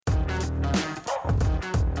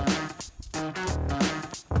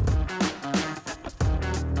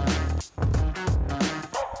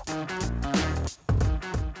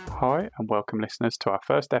and welcome listeners to our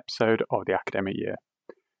first episode of the academic year.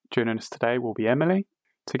 Joining us today will be Emily.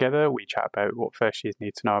 Together we chat about what first years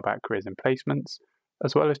need to know about careers and placements,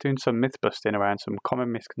 as well as doing some myth busting around some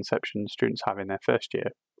common misconceptions students have in their first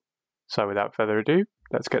year. So without further ado,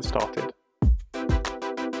 let's get started.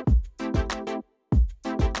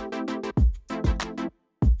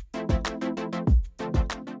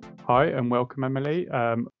 Hi and welcome, Emily.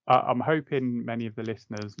 I'm hoping many of the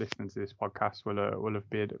listeners listening to this podcast will have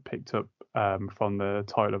been picked up from the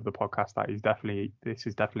title of the podcast that this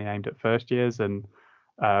is definitely aimed at first years, and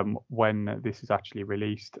when this is actually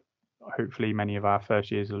released, hopefully many of our first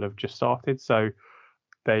years will have just started, so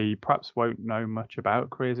they perhaps won't know much about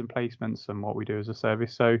careers and placements and what we do as a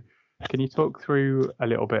service. So can you talk through a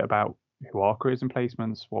little bit about who are careers and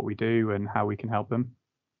placements, what we do, and how we can help them?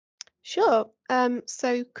 Sure.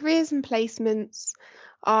 So careers and placements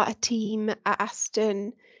are a team at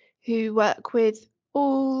Aston who work with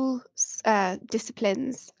all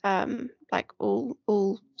disciplines, like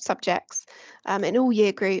all subjects, in all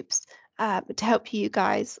year groups, to help you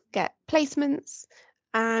guys get placements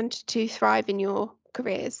and to thrive in your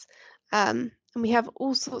careers. And we have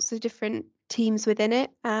all sorts of different teams within it.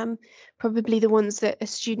 Probably the ones that as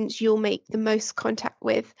students you'll make the most contact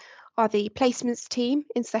with are the placements team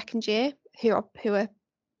in second year, who are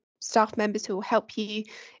staff members who will help you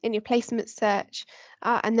in your placement search.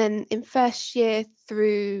 And then in first year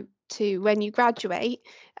through to when you graduate,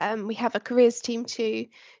 we have a careers team too,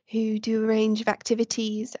 who do a range of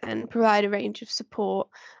activities and provide a range of support.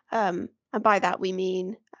 And by that we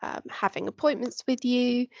mean having appointments with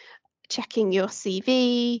you, checking your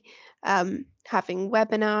CV, having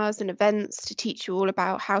webinars and events to teach you all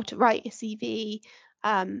about how to write your CV.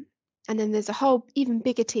 And then there's a whole even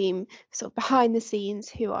bigger team sort of behind the scenes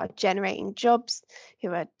who are generating jobs,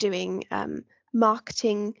 who are doing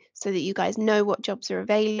marketing so that you guys know what jobs are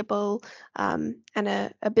available, and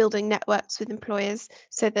are building networks with employers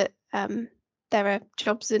so that there are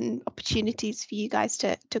jobs and opportunities for you guys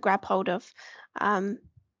to grab hold of.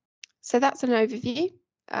 So that's an overview.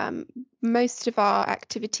 Most of our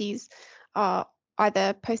activities are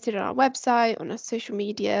either posted on our website, on our social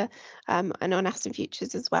media, and on Aston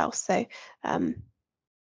Futures as well. So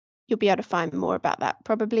you'll be able to find more about that.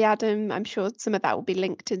 Probably, Adam, I'm sure some of that will be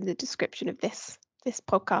linked in the description of this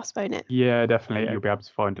podcast, won't it? Yeah, definitely. You'll be able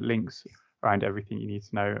to find links around everything you need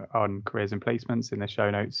to know on careers and placements in the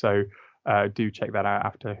show notes. So do check that out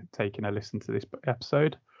after taking a listen to this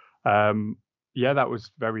episode. Yeah, that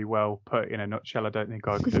was very well put in a nutshell. I don't think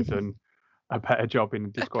I could have done a better job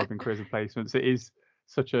in describing careers and placements. It is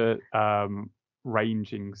such a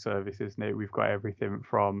ranging service, isn't it? We've got everything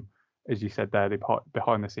from, as you said there, the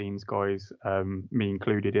behind the scenes guys, me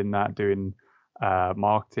included in that, doing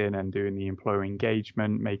marketing and doing the employer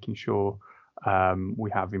engagement, making sure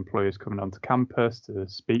we have employers coming onto campus to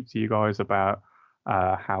speak to you guys about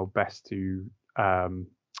how best to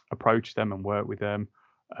approach them and work with them,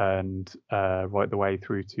 and right the way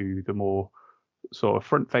through to the more sort of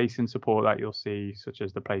front-facing support that you'll see, such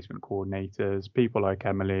as the placement coordinators, people like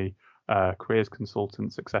Emily, careers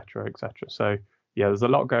consultants, etc., etc. So yeah, there's a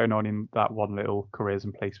lot going on in that one little careers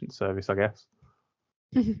and placement service, I guess.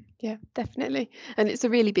 Yeah, definitely, and it's a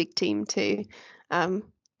really big team too.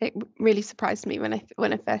 It really surprised me when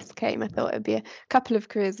I first came. I thought it'd be a couple of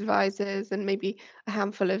careers advisors and maybe a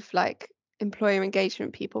handful of like employer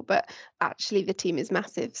engagement people, but actually the team is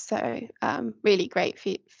massive. So really great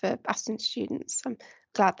for Aston students. I'm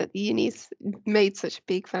glad that the uni's made such a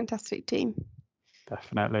big, fantastic team.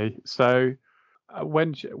 Definitely. So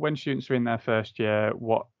when students are in their first year,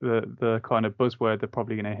 what the kind of buzzword they're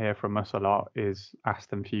probably going to hear from us a lot is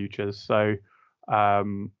Aston Futures. So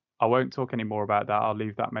I won't talk any more about that. I'll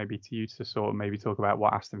leave that maybe to you to sort of maybe talk about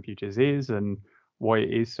what Aston Futures is and why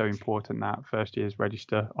it is so important that first years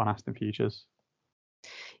register on Aston Futures.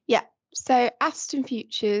 Yeah. So Aston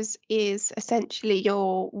Futures is essentially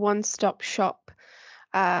your one-stop shop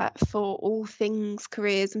for all things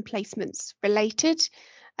careers and placements related.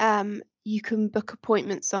 You can book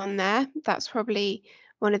appointments on there. That's probably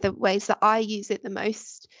one of the ways that I use it the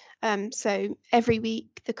most. So every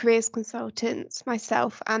week, the careers consultants,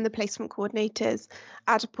 myself, and the placement coordinators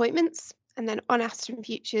add appointments. And then on Aston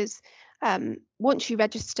Futures, once you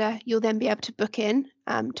register, you'll then be able to book in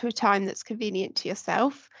to a time that's convenient to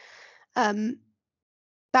yourself.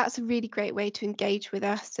 That's a really great way to engage with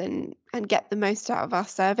us and get the most out of our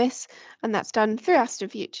service, and that's done through Aston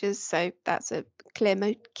Futures. So that's a clear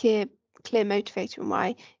motivator and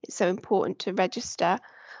why it's so important to register.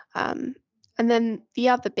 And then the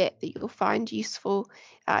other bit that you'll find useful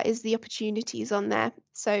is the opportunities on there.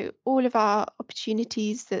 So all of our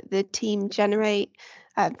opportunities that the team generate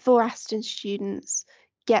for Aston students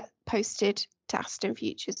get posted to Aston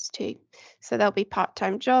Futures too. So there'll be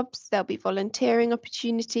part-time jobs, there'll be volunteering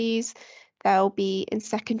opportunities, there'll be in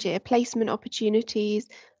second year placement opportunities,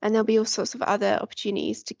 and there'll be all sorts of other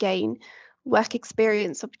opportunities to gain work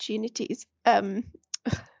experience opportunities.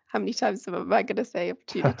 How many times am I going to say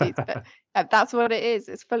opportunities? But that's what it is.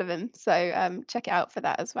 It's full of them. So check it out for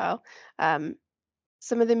that as well.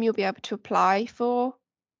 Some of them you'll be able to apply for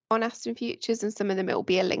on Aston Futures, and some of them it will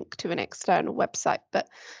be a link to an external website. But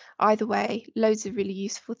either way, loads of really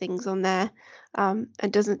useful things on there, and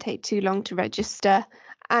doesn't take too long to register,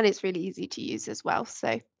 and it's really easy to use as well.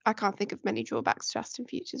 So I can't think of many drawbacks to Aston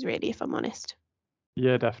Futures, really, if I'm honest.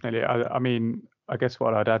 Yeah, definitely. I mean, I guess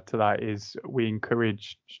what I'd add to that is we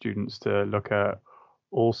encourage students to look at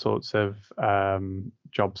all sorts of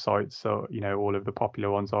job sites. So, all of the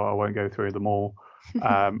popular ones, I won't go through them all.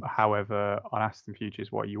 However, on Aston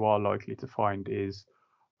Futures, what you are likely to find is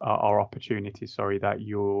are opportunities, that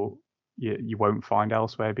you won't find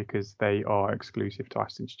elsewhere because they are exclusive to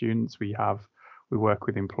Aston students. We work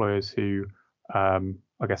with employers who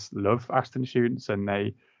I guess love Aston students, and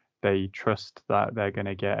they trust that they're going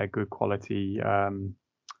to get a good quality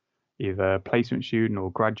either placement student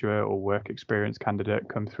or graduate or work experience candidate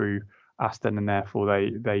come through Aston, and therefore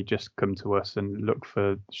they just come to us and look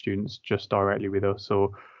for students just directly with us. Or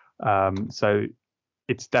so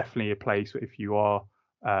it's definitely a place if you are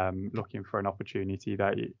looking for an opportunity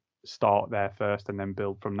that you start there first and then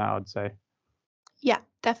build from that, I'd say. Yeah,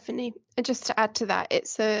 definitely. And just to add to that,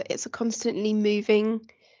 it's a constantly moving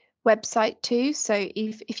website too. So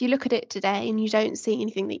if you look at it today and you don't see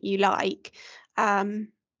anything that you like,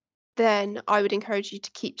 then I would encourage you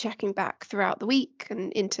to keep checking back throughout the week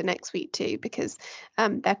and into next week too, because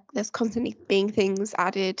there's constantly being things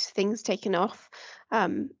added, things taken off.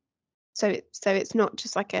 So it's not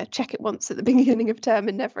just like a check it once at the beginning of term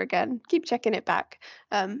and never again. Keep checking it back.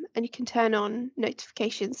 And you can turn on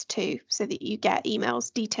notifications too, so that you get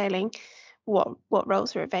emails detailing what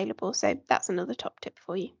roles are available. So that's another top tip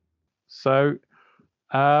for you. So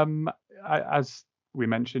as we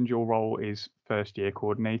mentioned, your role is first year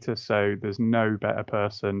coordinator, so there's no better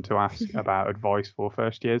person to ask about advice for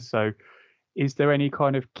first years. So is there any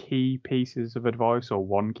kind of key pieces of advice or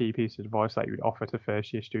one key piece of advice that you would offer to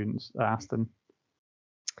first year students at Aston?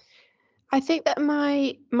 I think that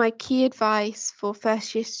my key advice for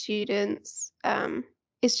first year students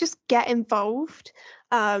is just get involved.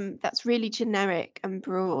 That's really generic and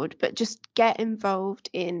broad, but just get involved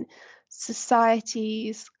in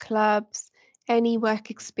societies, clubs, any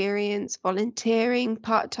work experience, volunteering,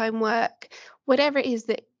 part-time work, whatever it is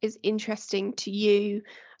that is interesting to you.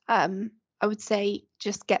 I would say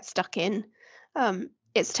just get stuck in.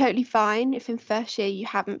 It's totally fine if in first year you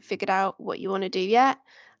haven't figured out what you want to do yet.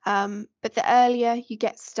 But the earlier you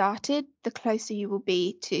get started, the closer you will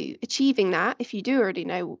be to achieving that if you do already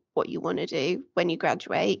know what you want to do when you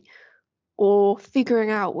graduate, or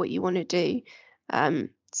figuring out what you want to do.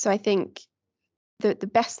 So I think the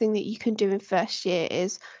best thing that you can do in first year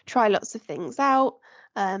is try lots of things out.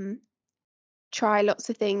 Um, Try lots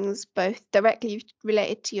of things, both directly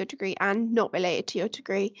related to your degree and not related to your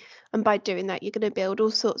degree. And by doing that, you're going to build all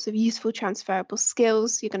sorts of useful transferable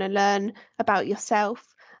skills. You're going to learn about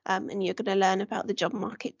yourself, and you're going to learn about the job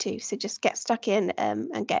market too. So just get stuck in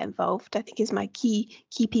and get involved, I think, is my key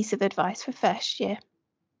piece of advice for first year.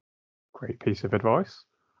 Great piece of advice.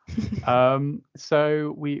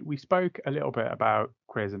 So we spoke a little bit about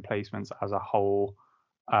careers and placements as a whole,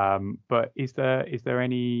 but is there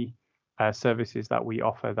any services that we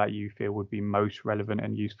offer that you feel would be most relevant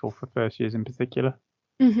and useful for first years in particular?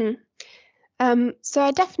 hmm So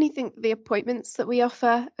I definitely think the appointments that we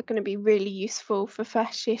offer are going to be really useful for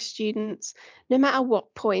first year students, no matter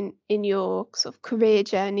what point in your sort of career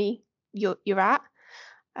journey you're at.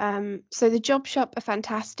 So the job shop are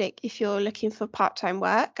fantastic if you're looking for part-time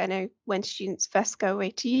work. I know when students first go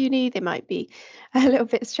away to uni, they might be a little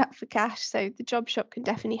bit strapped for cash. So the job shop can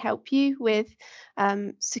definitely help you with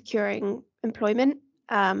securing employment.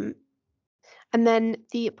 Um, and then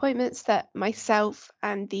the appointments that myself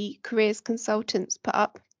and the careers consultants put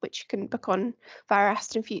up, which you can book on via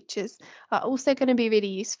Aston Futures, are also going to be really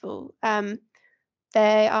useful.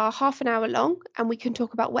 They are half an hour long, and we can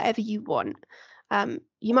talk about whatever you want.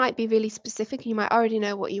 You might be really specific, and you might already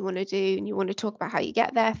know what you want to do, and you want to talk about how you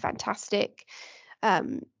get there. Fantastic.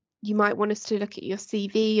 Um, you might want us to look at your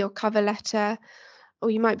CV or cover letter,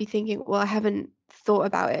 or you might be thinking, well, I haven't thought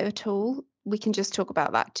about it at all. We can just talk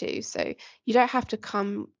about that too. So you don't have to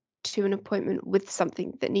come to an appointment with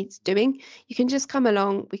something that needs doing. You can just come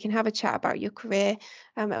along, we can have a chat about your career,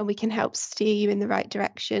 and we can help steer you in the right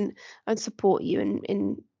direction and support you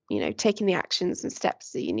in taking the actions and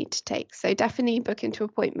steps that you need to take. So definitely book into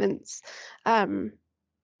appointments, and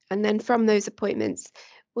then from those appointments,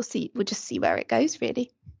 we'll just see where it goes,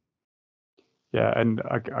 really. Yeah, and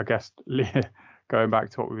I guess going back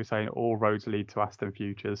to what we were saying, all roads lead to Aston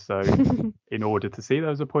Futures. So in order to see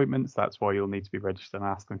those appointments, that's why you'll need to be registered on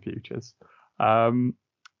Aston Futures.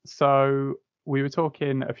 So we were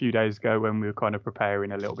talking a few days ago when we were kind of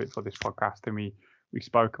preparing a little bit for this podcast, and we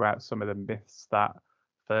spoke about some of the myths that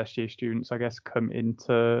first year students, I guess, come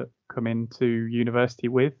into university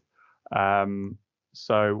with.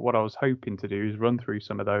 So what I was hoping to do is run through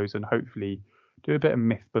some of those and hopefully do a bit of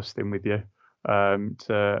myth busting with you,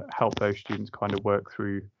 to help those students kind of work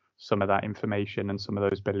through some of that information and some of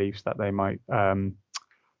those beliefs that they might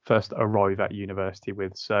first arrive at university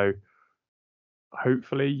with. So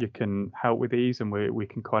hopefully you can help with these, and we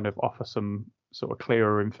can kind of offer some sort of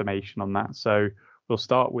clearer information on that. So we'll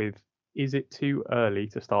start with, is it too early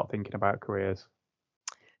to start thinking about careers?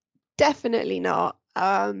 Definitely not.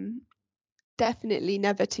 Definitely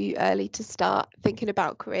never too early to start thinking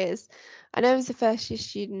about careers. I know as a first year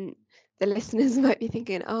student, the listeners might be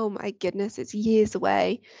thinking, oh my goodness, it's years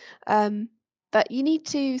away. But you need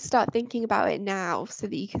to start thinking about it now so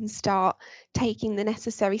that you can start taking the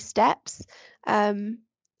necessary steps. And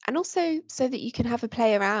also so that you can have a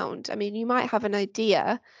play around. I mean, you might have an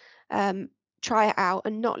idea, try it out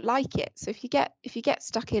and not like it. So if you get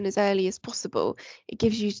stuck in as early as possible, it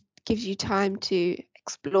gives you time to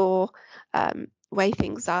explore, weigh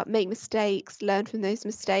things up, make mistakes, learn from those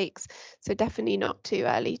mistakes. So definitely not too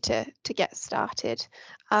early to get started.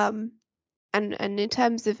 And in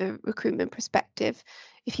terms of a recruitment perspective,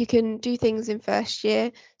 if you can do things in first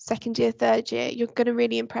year, second year, third year, you're going to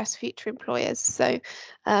really impress future employers. So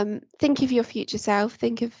think of your future self,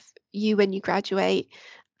 think of you when you graduate.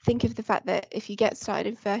 Think of the fact that if you get started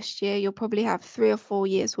in first year, you'll probably have 3 or 4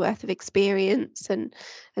 years worth of experience and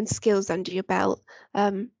skills under your belt.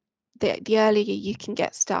 The earlier you can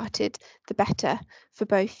get started, the better for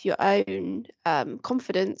both your own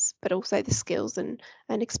confidence, but also the skills and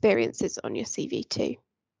experiences on your CV too.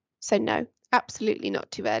 So no, absolutely not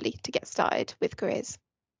too early to get started with careers.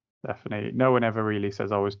 Definitely. No one ever really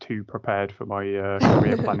says I was too prepared for my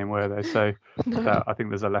career planning, were they? So No. I think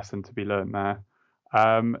there's a lesson to be learned there.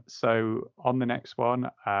 So on the next one,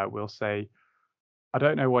 we'll say, I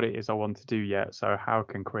don't know what it is I want to do yet. So how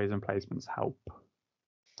can careers and placements help?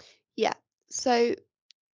 Yeah. So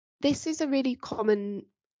this is a really common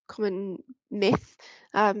myth.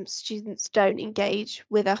 Students don't engage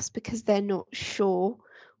with us because they're not sure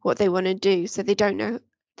what they want to do, so they don't know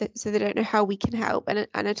so they don't know how we can help, and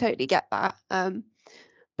I totally get that.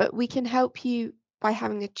 But we can help you by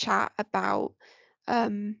having a chat about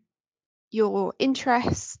um, your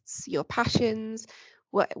interests, your passions,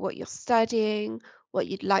 what you're studying, what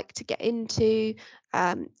you'd like to get into.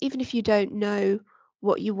 Even if you don't know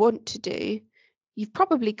what you want to do, you've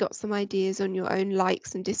probably got some ideas on your own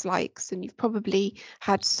likes and dislikes, and you've probably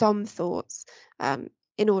had some thoughts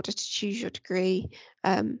in order to choose your degree.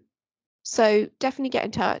 So definitely get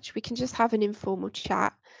in touch. We can just have an informal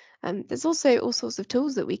chat. There's also all sorts of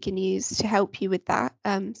tools that we can use to help you with that.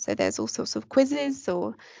 So there's all sorts of quizzes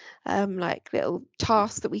or like little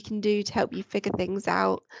tasks that we can do to help you figure things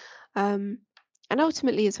out. And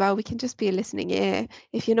ultimately as well, we can just be a listening ear.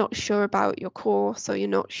 If you're not sure about your course or you're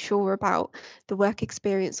not sure about the work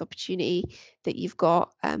experience opportunity that you've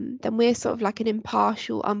got, then we're sort of like an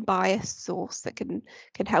impartial, unbiased source that can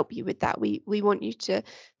help you with that. We want you to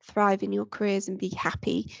thrive in your careers and be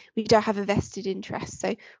happy. We don't have a vested interest.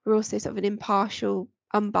 So we're also sort of an impartial,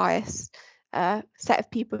 unbiased set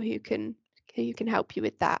of people who can help you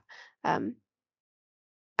with that.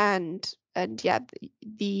 And yeah,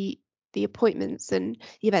 the appointments and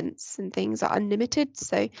events and things are unlimited.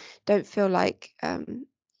 So don't feel like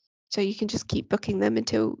so you can just keep booking them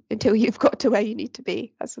until you've got to where you need to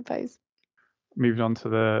be, I suppose. Moving on to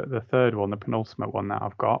the third one, the penultimate one that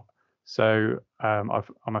I've got. So I'm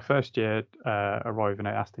a first year arriving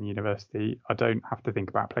at Aston University. I don't have to think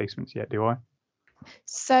about placements yet, do I?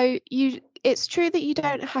 So it's true that you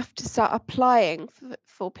don't have to start applying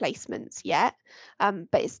for placements yet, but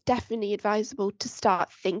it's definitely advisable to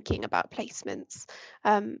start thinking about placements.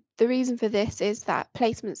 The reason for this is that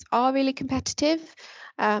placements are really competitive.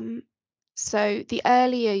 So the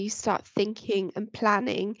earlier you start thinking and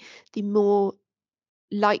planning, the more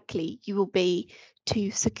likely you will be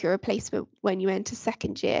to secure a placement when you enter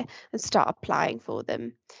second year and start applying for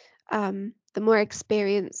them. The more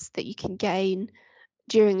experience that you can gain,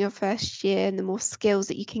 during your first year and the more skills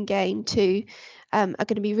that you can gain too are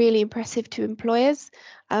going to be really impressive to employers.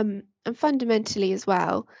 And fundamentally as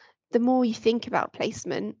well, the more you think about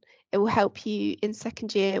placement, it will help you in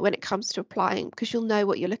second year when it comes to applying, because you'll know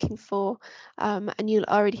what you're looking for, and you'll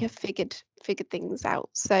already have figured things out.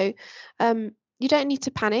 So you don't need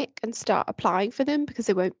to panic and start applying for them because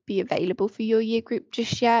they won't be available for your year group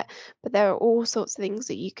just yet. But there are all sorts of things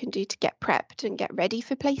that you can do to get prepped and get ready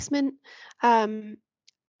for placement.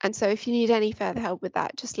 And so if you need any further help with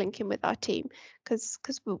that, just link in with our team, because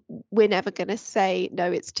we're never going to say,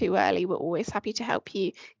 no, it's too early. We're always happy to help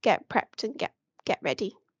you get prepped and get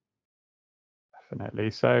ready. Definitely.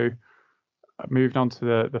 So moving on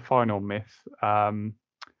to the final myth, I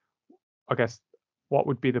guess, what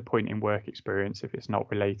would be the point in work experience if it's not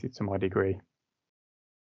related to my degree?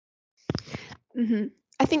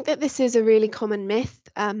 I think that this is a really common myth,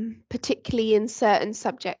 particularly in certain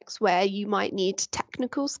subjects where you might need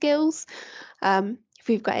technical skills. If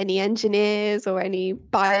we've got any engineers or any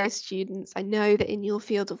bio students, I know that in your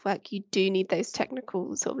field of work, you do need those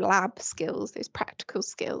technical sort of lab skills, those practical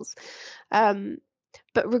skills.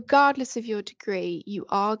 But regardless of your degree, you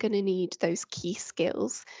are going to need those key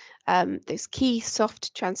skills, those key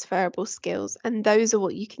soft transferable skills. And those are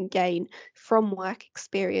what you can gain from work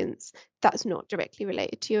experience that's not directly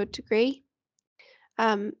related to your degree.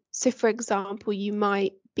 So, for example, you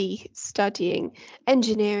might be studying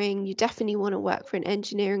engineering. You definitely want to work for an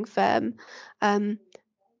engineering firm.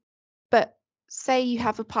 But say you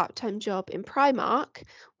have a part-time job in Primark,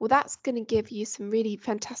 well, that's going to give you some really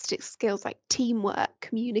fantastic skills like teamwork,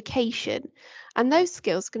 communication, and those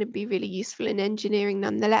skills are going to be really useful in engineering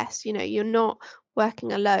nonetheless. You know, you're not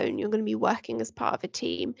working alone, you're going to be working as part of a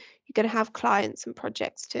team. You're going to have clients and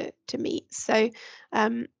projects to meet. So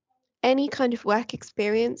any kind of work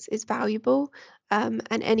experience is valuable, and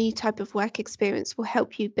any type of work experience will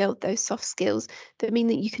help you build those soft skills that mean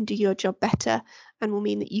that you can do your job better and will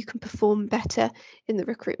mean that you can perform better in the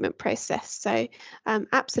recruitment process. So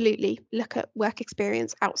absolutely look at work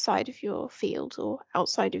experience outside of your field or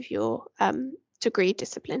outside of your degree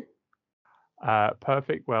discipline.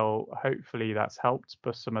 Perfect. Well, hopefully that's helped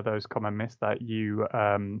bust some of those common myths that you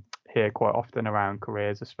hear quite often around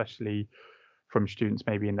careers, especially from students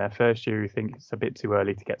maybe in their first year who think it's a bit too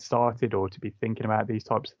early to get started or to be thinking about these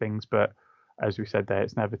types of things. But as we said there,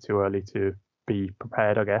 it's never too early to be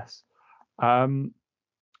prepared, I guess. Um,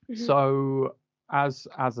 Mhm. so as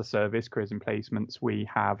a service, Careers and Placements, we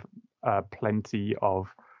have plenty of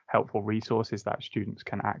helpful resources that students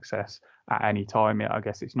can access at any time. I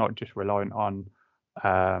guess it's not just reliant on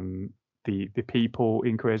the people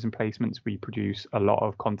in Careers and Placements. We produce a lot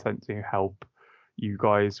of content to help you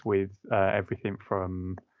guys with everything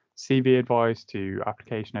from CV advice to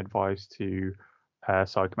application advice to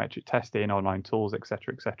psychometric testing, online tools,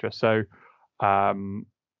 etc., etc. So um,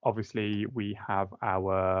 obviously, we have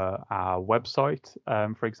our website,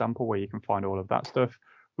 for example, where you can find all of that stuff.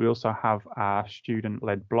 We also have our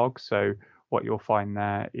student-led blog. So what you'll find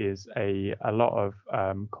there is a lot of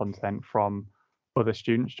content from other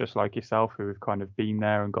students, just like yourself, who have kind of been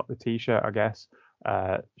there and got the T-shirt, I guess,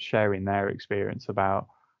 sharing their experience about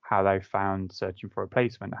how they found searching for a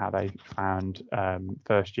placement, how they found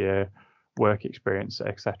first year work experience,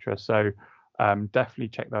 etc. So definitely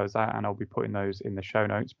check those out, and I'll be putting those in the show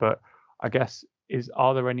notes. But I guess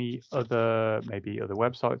are there any other maybe other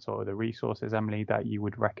websites or other resources, Emily, that you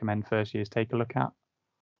would recommend first years take a look at?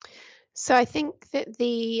 So I think that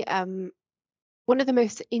the one of the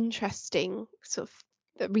most interesting sort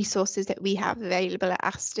of resources that we have available at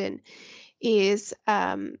Aston is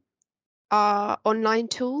our online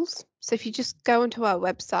tools. So if you just go onto our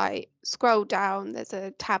website, scroll down, there's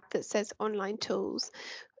a tab that says online tools.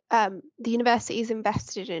 The university is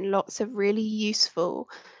invested in lots of really useful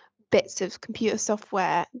bits of computer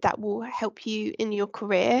software that will help you in your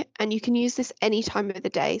career, and you can use this any time of the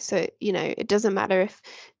day. So you know, it doesn't matter if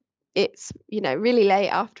it's, you know, really late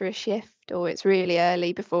after a shift or it's really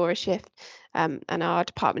early before a shift, and our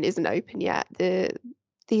department isn't open yet.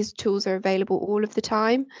 These tools are available all of the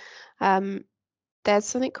time. um, there's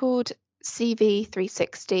something called CV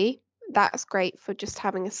 360. That's great for just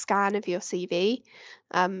having a scan of your CV,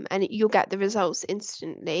 and you'll get the results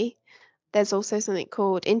instantly. There's also something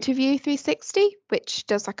called Interview 360, which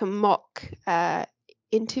does like a mock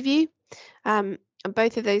interview. And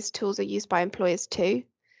both of those tools are used by employers too.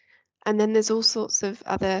 And then there's all sorts of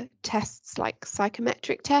other tests like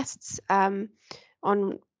psychometric tests,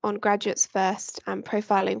 on graduates first, and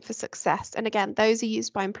profiling for success. And again, those are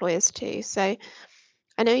used by employers too. So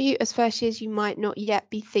I know you, as first years, you might not yet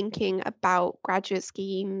be thinking about graduate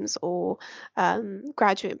schemes or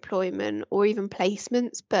graduate employment or even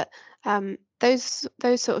placements, but those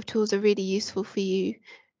sort of tools are really useful for you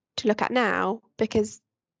to look at now because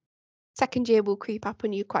second year will creep up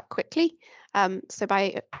on you quite quickly. So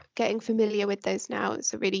by getting familiar with those now,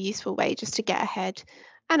 it's a really useful way just to get ahead.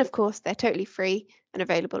 And of course, they're totally free and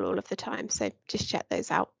available all of the time. So just check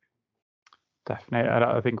those out. Definitely. And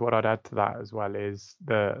I think what I'd add to that as well is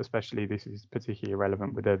especially this is particularly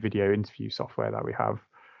relevant with the video interview software that we have.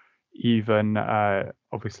 Even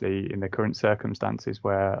obviously in the current circumstances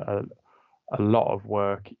where a lot of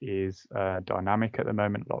work is dynamic at the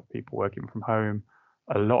moment, a lot of people working from home,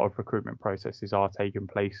 a lot of recruitment processes are taking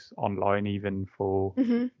place online, even for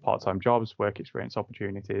part-time jobs, work experience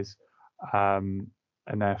opportunities.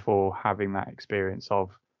 And therefore having that experience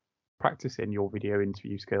of practicing your video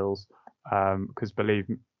interview skills, because believe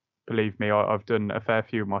me, I've done a fair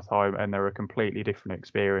few of my time and they're a completely different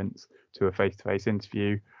experience to a face-to-face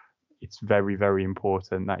interview. It's very, very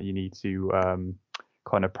important that you need to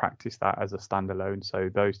kind of practice that as a standalone. So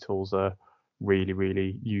those tools are really,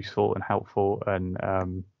 really useful and helpful. And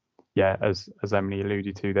yeah, as Emily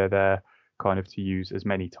alluded to, they're there kind of to use as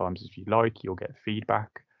many times as you like. You'll get feedback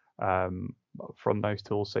from those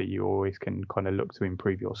tools, so you always can kind of look to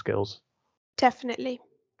improve your skills. Definitely.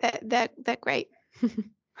 They're great.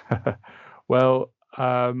 Well,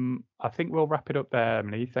 I think we'll wrap it up there,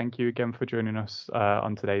 Emily. Thank you again for joining us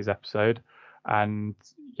on today's episode. And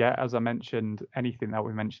yeah, as I mentioned, anything that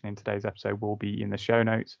we mentioned in today's episode will be in the show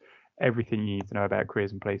notes. Everything you need to know about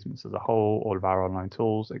careers and placements as a whole, all of our online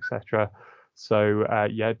tools, etc. So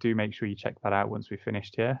yeah, do make sure you check that out once we've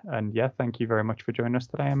finished here. And yeah, thank you very much for joining us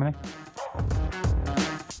today, Emily.